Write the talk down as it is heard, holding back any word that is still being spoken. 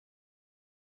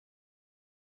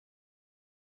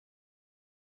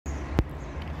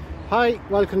Hi,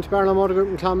 welcome to Barlo Motor Group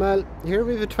in Clonmel. Here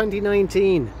we have a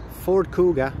 2019 Ford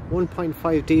Kuga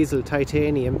 1.5 diesel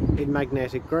titanium in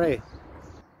magnetic grey.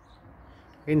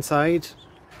 Inside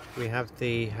we have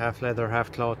the half leather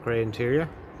half cloth grey interior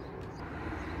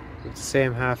with the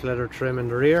same half leather trim in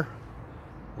the rear.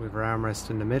 We have our armrest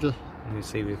in the middle, and you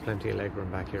see we have plenty of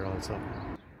legroom back here also.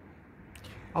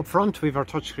 Up front we have our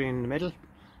touchscreen in the middle,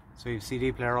 so you have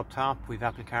CD player up top. We have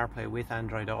Apple CarPlay with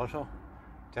Android Auto.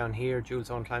 Down here, dual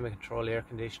zone climate control, air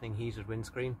conditioning, heated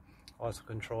windscreen, also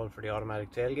control for the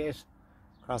automatic tailgate.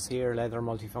 Across here, leather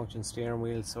multifunction steering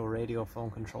wheel, so radio,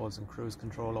 phone controls and cruise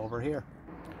control over here.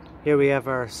 Here we have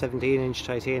our 17-inch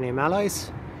titanium alloys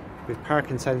with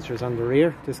parking sensors on the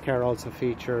rear. This car also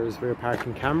features rear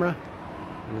parking camera,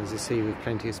 and as you see, we have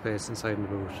plenty of space inside the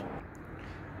boot.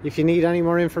 If you need any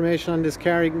more information on this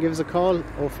car, you can give us a call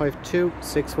 052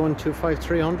 6125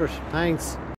 300.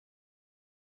 Thanks.